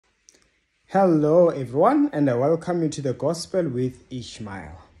Hello everyone, and I welcome you to the Gospel with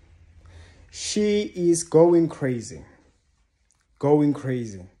Ishmael. She is going crazy.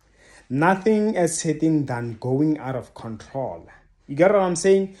 Nothing is certain than going out of control. You get what I'm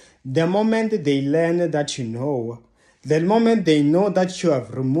saying? The moment they learn that you know, the moment they know that you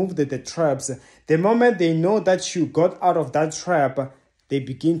have removed the traps, the moment they know that you got out of that trap, they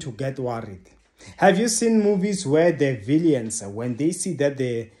begin to get worried. Have you seen movies where the villains, when they see that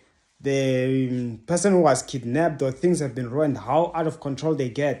the person who was kidnapped or things have been ruined, how out of control they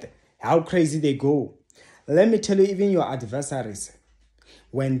get, how crazy they go? Let me tell you, even your adversaries,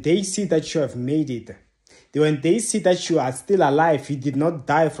 when they see that you have made it, when they see that you are still alive, you did not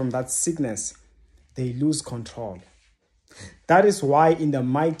die from that sickness, they lose control. That is why in the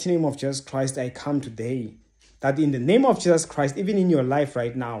mighty name of Jesus Christ, I come today. That in the name of Jesus Christ, even in your life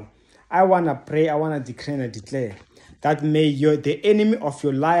right now, I want to pray, I want to declare and declare that may the enemy of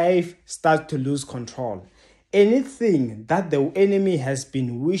your life start to lose control. Anything that the enemy has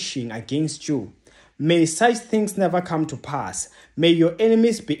been wishing against you, may such things never come to pass. May your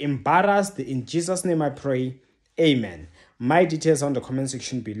enemies be embarrassed. In Jesus' name I pray. Amen. My details on the comment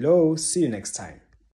section below. See you next time.